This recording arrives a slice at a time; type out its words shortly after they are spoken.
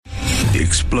The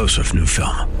explosive new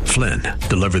film, Flynn,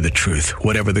 deliver the truth,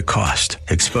 whatever the cost,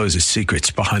 exposes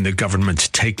secrets behind the government's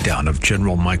takedown of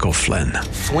General Michael Flynn.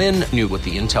 Flynn knew what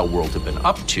the intel world had been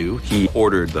up to. He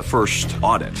ordered the first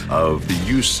audit of the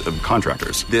use of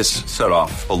contractors. This set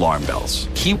off alarm bells.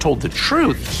 He told the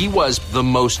truth. He was the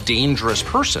most dangerous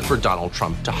person for Donald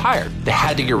Trump to hire. They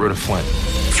had to get rid of Flynn.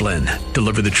 Flynn,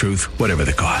 deliver the truth, whatever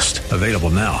the cost. Available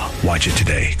now. Watch it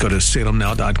today. Go to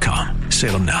salemnow.com.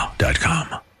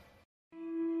 salemnow.com.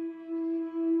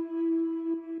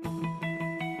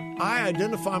 I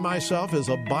identify myself as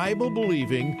a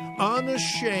Bible-believing,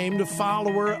 unashamed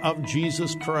follower of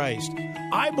Jesus Christ.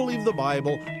 I believe the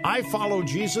Bible, I follow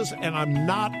Jesus, and I'm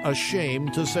not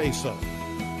ashamed to say so.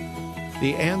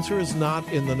 The answer is not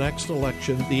in the next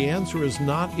election. The answer is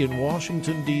not in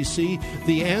Washington, D.C.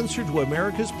 The answer to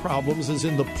America's problems is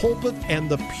in the pulpit and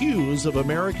the pews of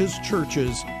America's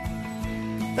churches.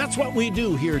 That's what we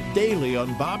do here daily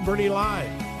on Bob Burney Live.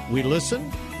 We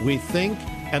listen, we think,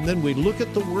 and then we look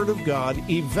at the Word of God,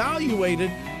 evaluate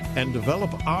it, and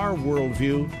develop our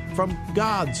worldview from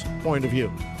God's point of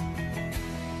view.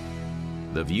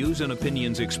 The views and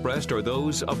opinions expressed are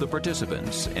those of the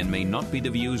participants and may not be the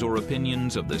views or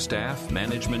opinions of the staff,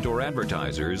 management, or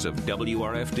advertisers of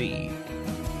WRFD.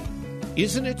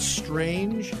 Isn't it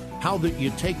strange how that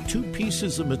you take two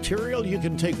pieces of material, you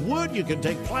can take wood, you can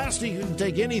take plastic, you can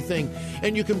take anything,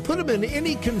 and you can put them in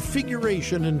any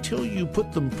configuration until you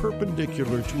put them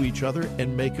perpendicular to each other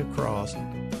and make a cross.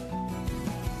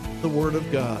 The Word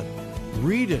of God.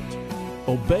 Read it.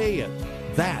 Obey it.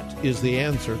 That is the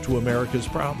answer to America's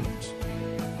problems.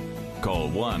 Call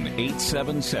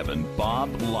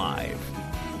 1-877-BOB-LIVE.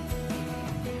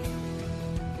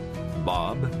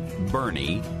 Bob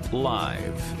Burney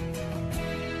Live.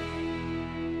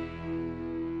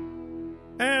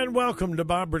 And welcome to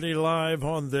Bob Burney Live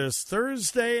on this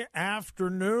Thursday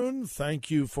afternoon. Thank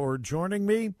you for joining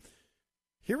me.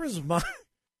 Here is my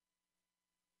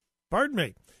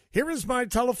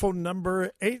telephone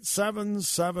number,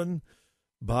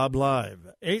 877-BOB-LIVE,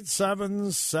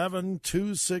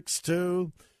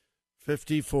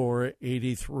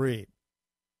 877-262-5483.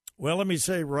 Well, let me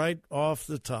say right off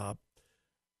the top,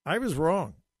 I was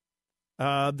wrong.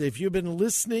 If you've been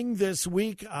listening this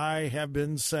week, I have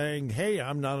been saying, hey,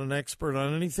 I'm not an expert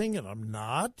on anything, and I'm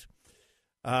not.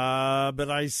 But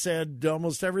I said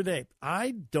almost every day,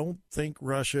 I don't think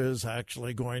Russia is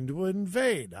actually going to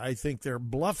invade. I think they're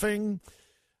bluffing.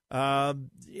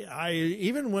 I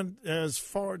even went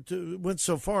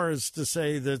so far as to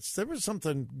say that there was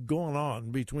something going on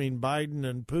between Biden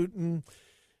and Putin.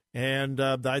 And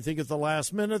I think at the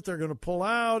last minute they're going to pull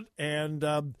out, and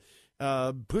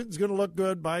Putin's going to look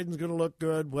good, Biden's going to look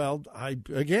good. Well, I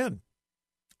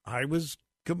was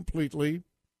completely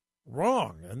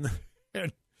wrong, and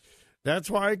that's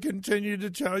why I continue to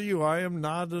tell you I am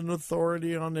not an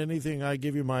authority on anything. I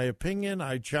give you my opinion.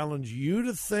 I challenge you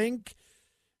to think,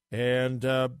 and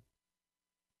I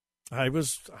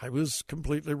was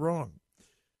completely wrong.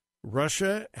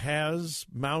 Russia has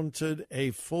mounted a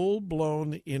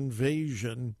full-blown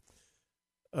invasion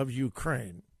of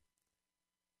Ukraine.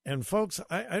 And folks,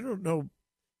 I don't know,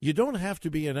 you don't have to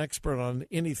be an expert on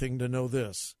anything to know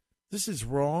this. This is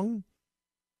wrong.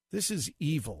 This is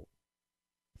evil.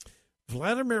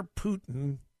 Vladimir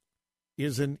Putin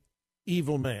is an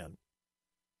evil man.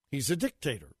 He's a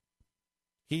dictator.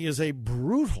 He is a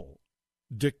brutal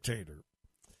dictator.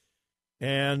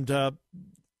 And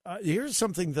here's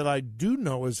something that I do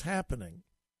know is happening.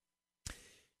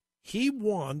 He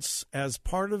wants, as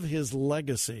part of his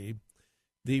legacy,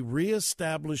 the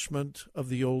reestablishment of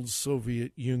the old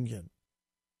Soviet Union.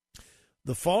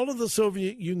 The fall of the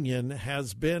Soviet Union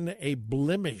has been a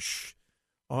blemish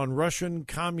on Russian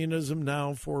communism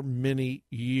now for many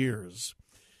years.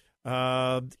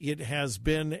 It has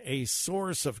been a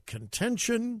source of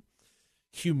contention,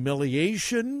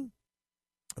 humiliation,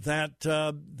 that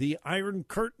the Iron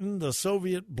Curtain, the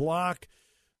Soviet bloc,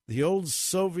 the old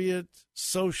Soviet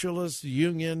Socialist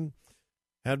Union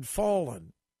had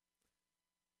fallen.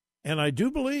 And I do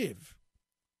believe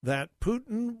that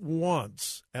Putin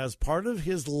wants, as part of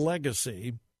his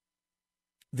legacy,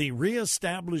 the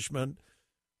reestablishment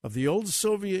of the old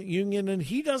Soviet Union, and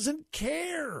he doesn't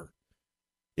care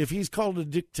if he's called a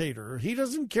dictator. He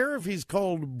doesn't care if he's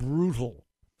called brutal.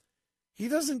 He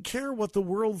doesn't care what the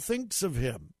world thinks of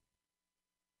him.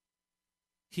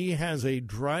 He has a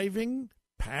driving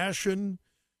passion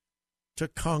to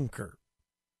conquer.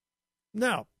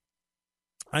 Now,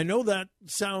 I know that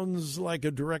sounds like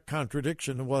a direct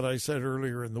contradiction to what I said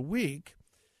earlier in the week.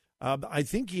 I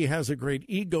think he has a great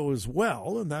ego as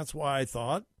well, and that's why I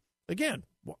thought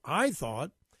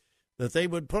that they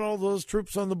would put all those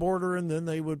troops on the border and then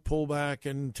they would pull back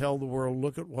and tell the world,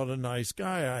 look at what a nice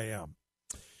guy I am.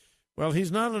 Well,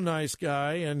 he's not a nice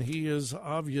guy, and he is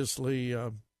obviously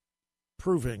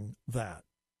proving that.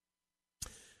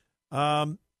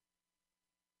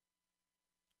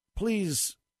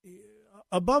 Please,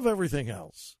 above everything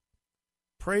else,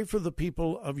 pray for the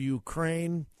people of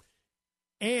Ukraine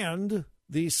and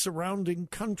the surrounding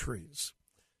countries.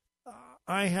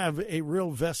 I have a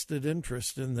real vested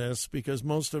interest in this because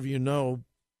most of you know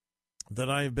that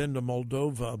I have been to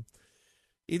Moldova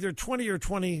either 20 or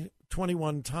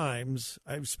 21 times.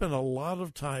 I've spent a lot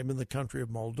of time in the country of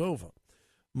Moldova.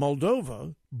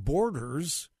 Moldova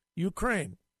borders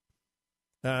Ukraine.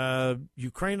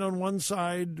 Ukraine on one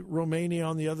side, Romania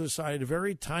on the other side, a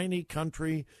very tiny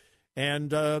country,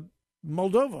 and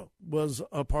Moldova was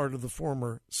a part of the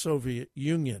former Soviet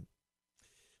Union.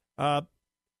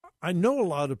 I know a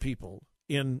lot of people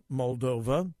in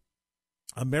Moldova,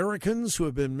 Americans who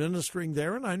have been ministering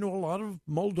there, and I know a lot of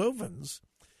Moldovans.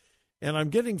 And I'm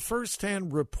getting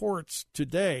firsthand reports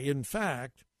today, in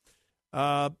fact,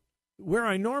 where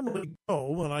I normally go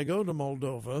when I go to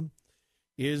Moldova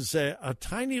is a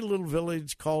tiny little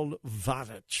village called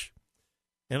Vadic.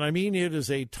 And I mean, it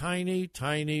is a tiny,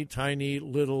 tiny, tiny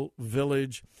little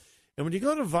village. And when you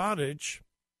go to Vadic,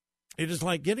 it is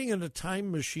like getting in a time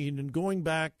machine and going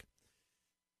back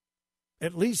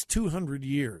at least 200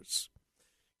 years.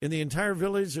 In the entire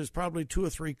village, there's probably 2 or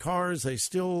 3 cars. They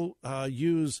still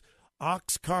use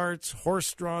ox carts,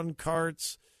 horse-drawn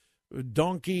carts,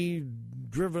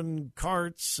 donkey-driven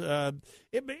carts.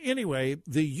 Anyway,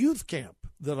 the youth camp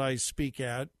that I speak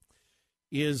at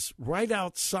is right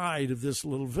outside of this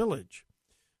little village.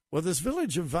 Well, this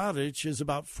village of Vadic is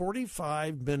about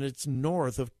 45 minutes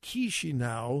north of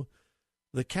Chisinau,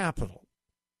 the capital.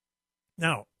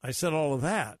 Now, I said all of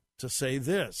that to say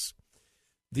this.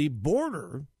 The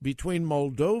border between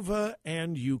Moldova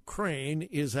and Ukraine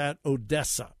is at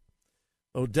Odessa.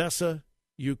 Odessa,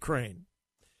 Ukraine.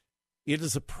 It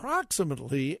is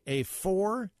approximately a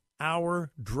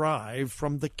 4-hour drive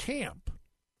from the camp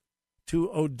to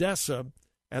Odessa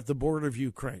at the border of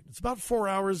Ukraine. It's about 4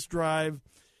 hours drive.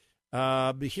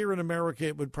 Here in America,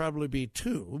 it would probably be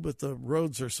 2, but the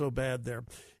roads are so bad there.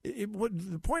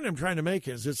 The point I'm trying to make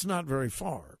is it's not very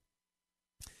far.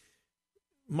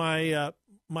 My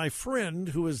friend,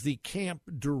 who is the camp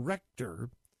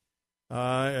director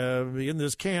in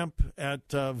this camp at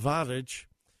Vadic,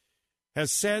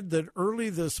 has said that early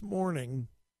this morning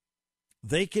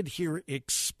they could hear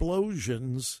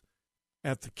explosions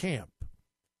at the camp.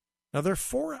 Now, they're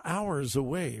 4 hours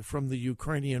away from the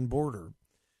Ukrainian border,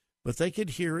 but they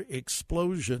could hear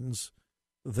explosions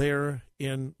there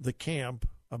in the camp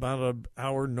about an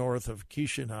hour north of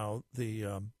Chisinau,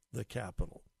 the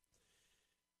capital.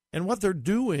 And what they're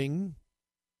doing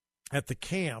at the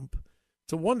camp,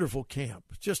 it's a wonderful camp.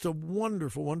 It's just a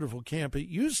wonderful, wonderful camp. It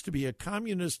used to be a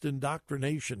communist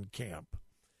indoctrination camp.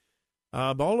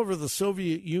 All over the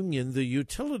Soviet Union, the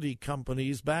utility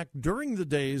companies, back during the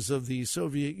days of the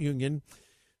Soviet Union,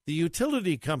 the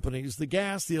utility companies, the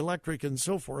gas, the electric, and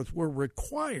so forth, were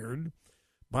required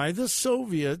by the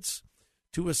Soviets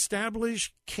to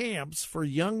establish camps for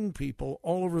young people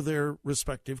all over their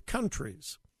respective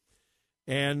countries.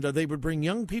 And they would bring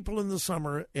young people in the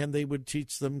summer, and they would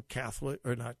teach them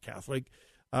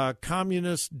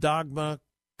communist dogma,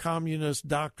 communist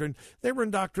doctrine. They were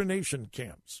indoctrination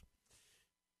camps.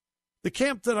 The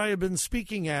camp that I have been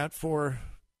speaking at for,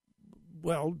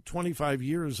 25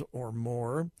 years or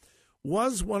more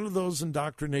was one of those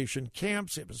indoctrination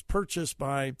camps. It was purchased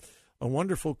by a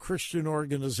wonderful Christian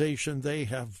organization. They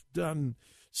have done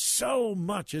so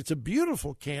much. It's a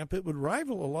beautiful camp. It would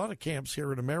rival a lot of camps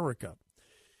here in America.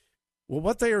 Well,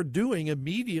 what they are doing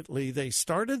immediately, they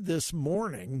started this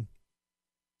morning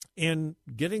in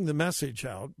getting the message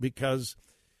out because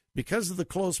of the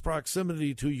close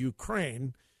proximity to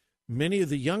Ukraine. Many of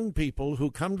the young people who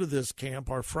come to this camp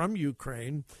are from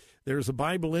Ukraine. There's a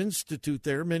Bible Institute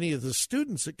there. Many of the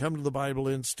students that come to the Bible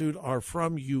Institute are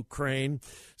from Ukraine.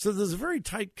 So there's a very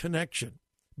tight connection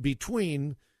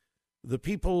between the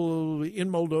people in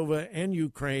Moldova and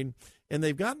Ukraine, and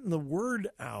they've gotten the word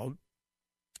out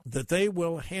that they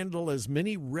will handle as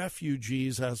many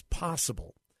refugees as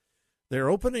possible. They're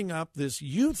opening up this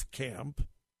youth camp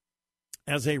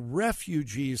as a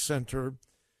refugee center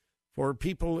for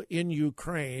people in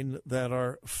Ukraine that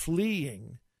are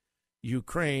fleeing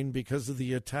Ukraine because of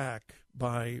the attack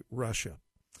by Russia.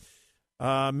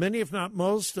 Many, if not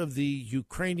most, of the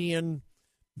Ukrainian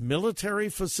military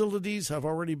facilities have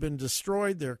already been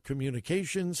destroyed. Their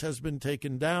communications has been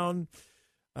taken down.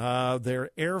 Their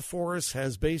air force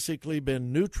has basically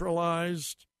been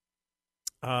neutralized.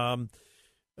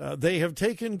 They have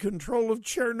taken control of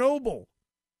Chernobyl.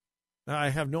 Now, I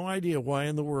have no idea why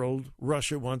in the world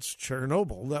Russia wants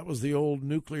Chernobyl. That was the old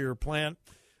nuclear plant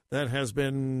that has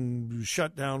been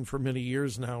shut down for many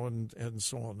years now, and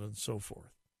so on and so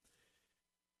forth.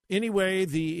 Anyway,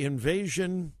 the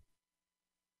invasion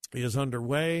is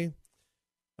underway.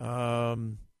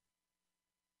 And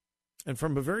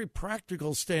from a very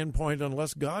practical standpoint,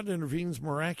 unless God intervenes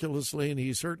miraculously, and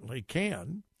he certainly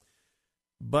can,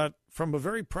 but from a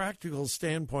very practical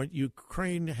standpoint,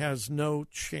 Ukraine has no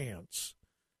chance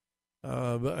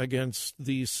against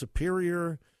the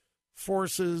superior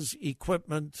forces,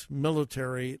 equipment,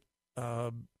 military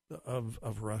of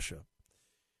Russia.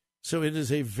 So it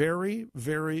is a very,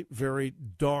 very, very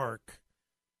dark,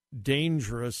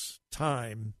 dangerous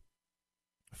time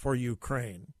for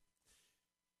Ukraine.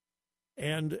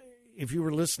 And if you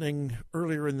were listening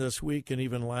earlier in this week and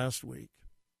even last week,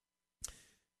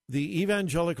 the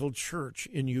evangelical church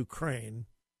in Ukraine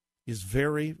is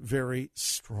very, very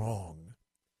strong.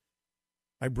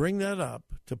 I bring that up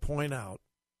to point out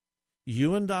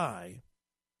you and I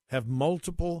have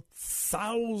multiple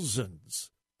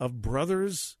thousands of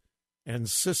brothers and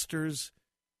sisters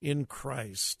in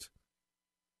Christ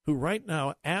who right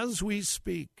now, as we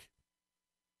speak,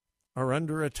 are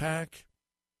under attack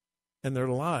and their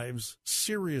lives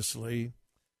seriously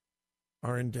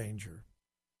are in danger.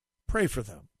 Pray for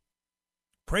them.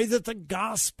 Pray that the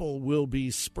gospel will be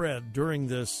spread during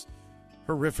this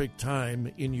horrific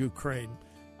time in Ukraine.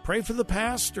 Pray for the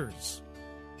pastors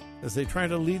as they try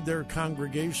to lead their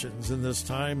congregations in this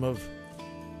time of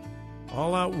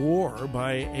all-out war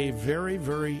by a very,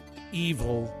 very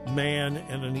evil man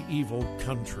and an evil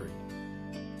country.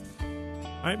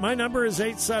 All right, my number is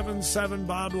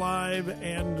 877-BOB-LIVE,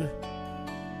 and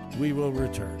we will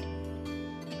return.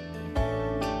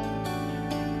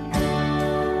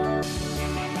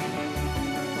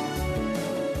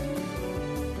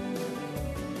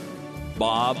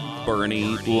 Bob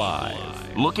Burney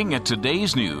Live. Looking at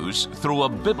today's news through a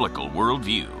biblical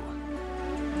worldview.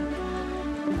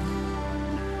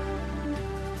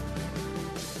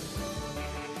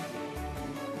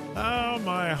 Oh,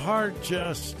 my heart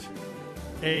just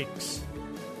aches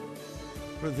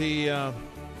for the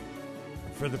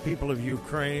people of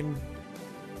Ukraine.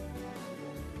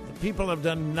 The people have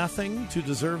done nothing to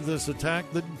deserve this attack.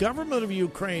 The government of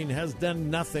Ukraine has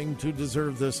done nothing to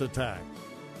deserve this attack.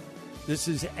 This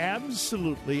is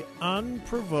absolutely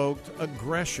unprovoked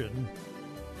aggression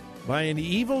by an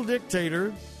evil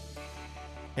dictator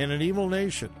and an evil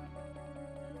nation.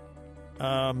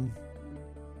 Now,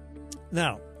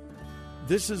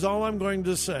 this is all I'm going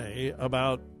to say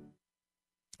about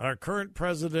our current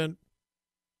president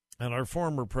and our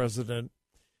former president.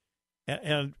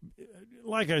 And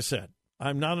like I said,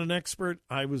 I'm not an expert.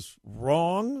 I was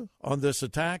wrong on this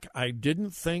attack. I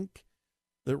didn't think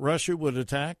that Russia would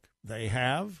attack. They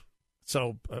have.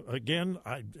 So, again,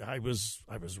 I was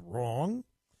wrong.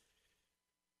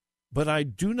 But I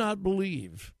do not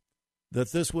believe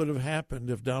that this would have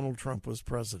happened if Donald Trump was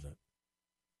president.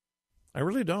 I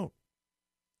really don't.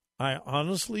 I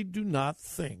honestly do not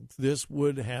think this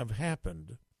would have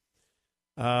happened.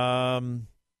 I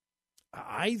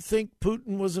think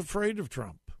Putin was afraid of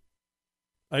Trump.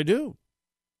 I do.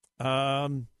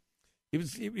 He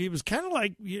was kind of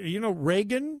like,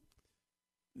 Reagan.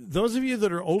 Those of you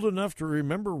that are old enough to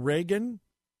remember Reagan,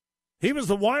 he was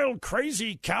the wild,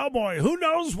 crazy cowboy. Who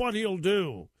knows what he'll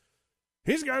do?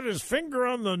 He's got his finger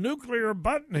on the nuclear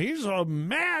button. He's a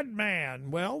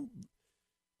madman. Well,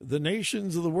 the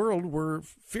nations of the world were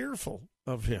fearful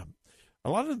of him. A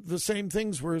lot of the same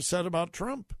things were said about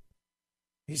Trump.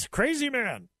 He's a crazy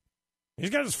man. He's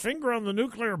got his finger on the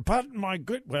nuclear button. My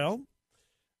good. Well,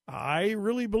 I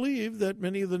really believe that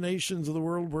many of the nations of the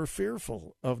world were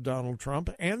fearful of Donald Trump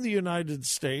and the United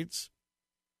States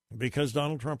because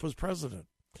Donald Trump was president.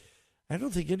 I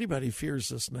don't think anybody fears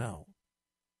this now.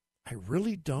 I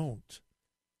really don't.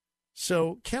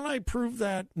 So can I prove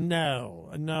that? No,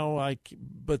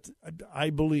 but I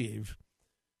believe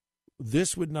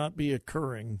this would not be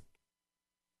occurring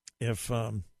if,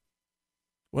 not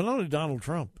only Donald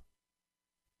Trump,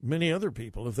 many other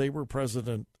people, if they were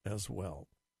president as well.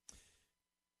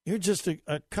 Here's just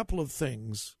a couple of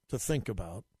things to think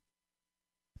about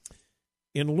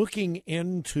in looking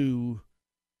into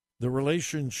the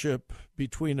relationship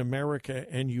between America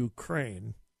and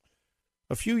Ukraine.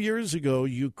 A few years ago,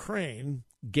 Ukraine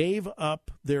gave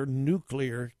up their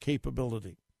nuclear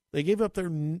capability. They gave up their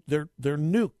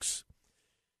nukes.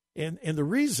 And the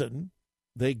reason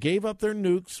they gave up their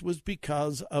nukes was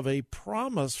because of a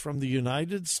promise from the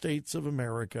United States of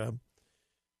America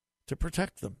to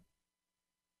protect them.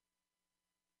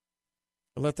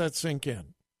 Let that sink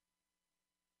in.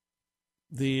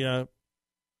 The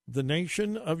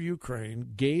nation of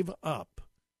Ukraine gave up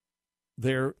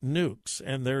their nukes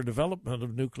and their development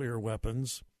of nuclear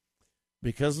weapons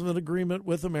because of an agreement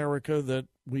with America that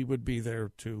we would be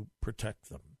there to protect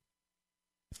them.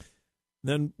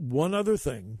 Then one other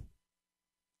thing.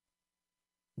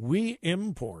 We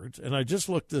import, and I just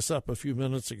looked this up a few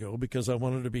minutes ago because I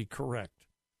wanted to be correct.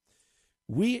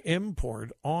 We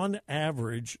import, on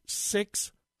average,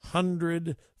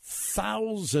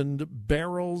 600,000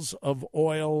 barrels of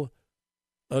oil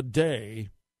a day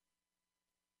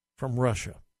from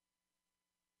Russia.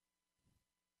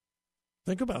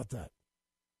 Think about that.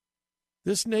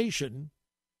 This nation,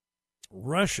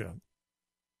 Russia,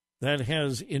 that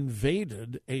has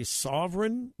invaded a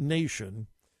sovereign nation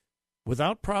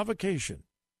without provocation,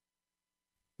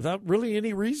 without really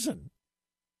any reason.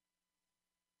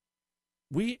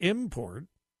 We import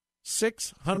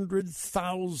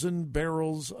 600,000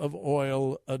 barrels of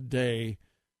oil a day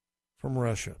from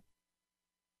Russia.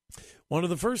 One of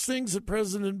the first things that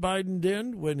President Biden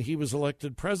did when he was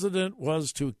elected president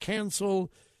was to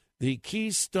cancel the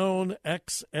Keystone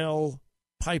XL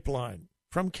pipeline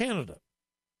from Canada.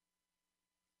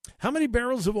 How many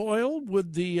barrels of oil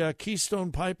would the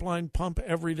Keystone pipeline pump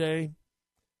every day?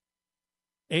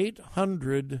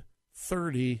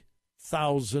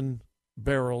 830,000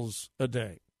 barrels a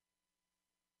day.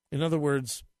 In other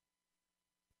words,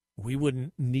 we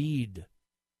wouldn't need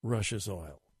Russia's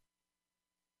oil.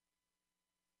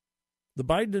 The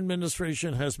Biden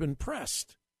administration has been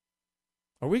pressed.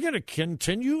 Are we going to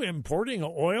continue importing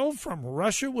oil from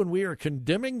Russia when we are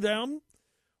condemning them?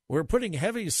 We're putting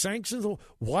heavy sanctions.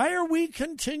 Why are we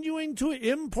continuing to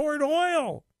import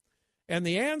oil? And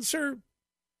the answer,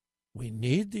 we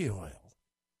need the oil.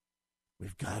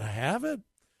 We've got to have it.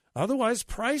 Otherwise,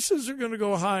 prices are going to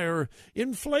go higher.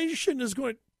 Inflation is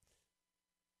going.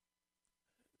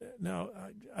 Now,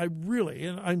 I really,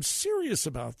 and I'm serious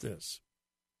about this,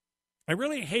 I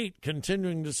really hate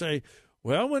continuing to say,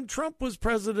 well, when Trump was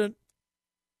president,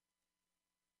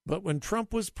 but when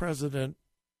Trump was president,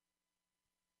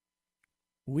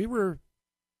 we were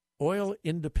oil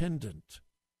independent.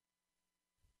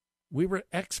 We were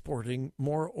exporting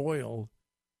more oil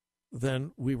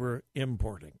than we were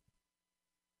importing.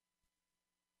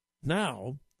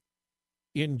 Now,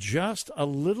 in just a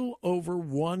little over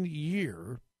 1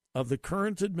 year of the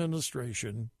current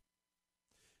administration,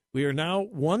 we are now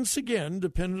once again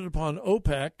dependent upon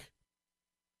OPEC,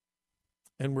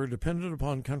 and we're dependent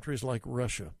upon countries like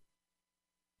Russia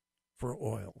for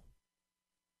oil.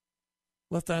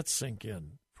 Let that sink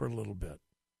in for a little bit.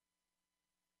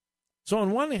 So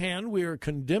on one hand, we are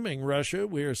condemning Russia.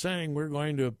 We are saying we're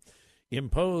going to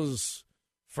impose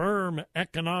firm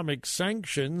economic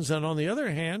sanctions. And on the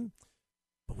other hand,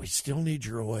 but we still need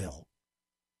your oil.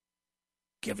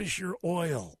 Give us your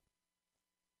oil.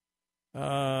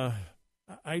 I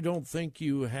don't think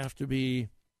you have to be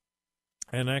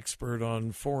an expert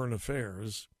on foreign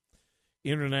affairs,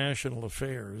 international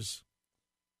affairs,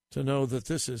 to know that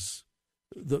this is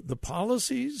the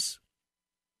policies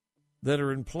that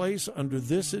are in place under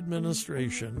this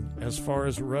administration, as far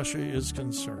as Russia is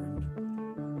concerned,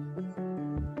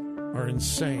 are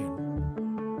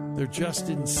insane. They're just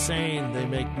insane. They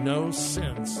make no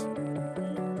sense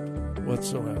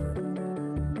whatsoever.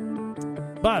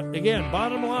 But, again,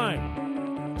 bottom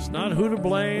line, it's not who to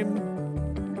blame.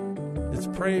 It's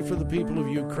pray for the people of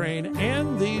Ukraine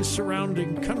and the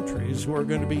surrounding countries who are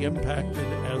going to be impacted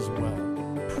as well.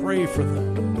 Pray for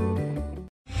them.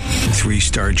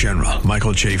 3-star General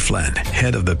Michael J. Flynn,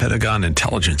 head of the Pentagon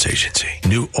Intelligence Agency,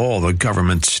 knew all the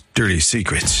government's dirty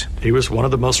secrets. He was one of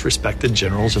the most respected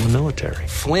generals in the military.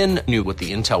 Flynn knew what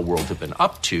the intel world had been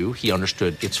up to. He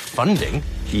understood its funding.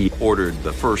 He ordered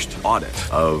the first audit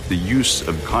of the use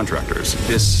of contractors.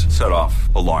 This set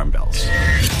off alarm bells.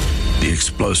 The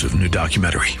explosive new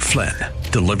documentary, Flynn,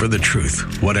 Deliver the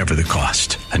Truth, Whatever the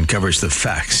Cost, uncovers the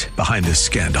facts behind this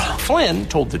scandal. Flynn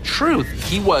told the truth.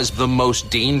 He was the most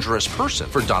dangerous person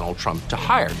for Donald Trump to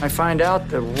hire. I find out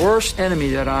the worst enemy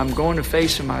that I'm going to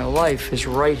face in my life is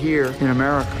right here in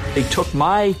America. They took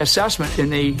my assessment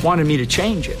and they wanted me to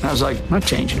change it. And I was like, I'm not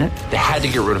changing it. They had to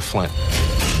get rid of Flynn.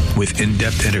 With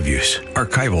in-depth interviews,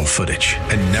 archival footage,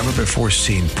 and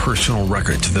never-before-seen personal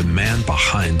records of the man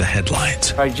behind the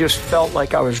headlines. I just felt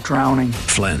like I was drowning.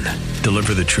 Flynn,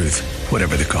 Deliver the Truth,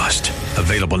 Whatever the Cost.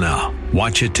 Available now.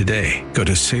 Watch it today. Go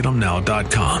to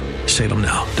salemnow.com.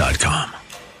 salemnow.com.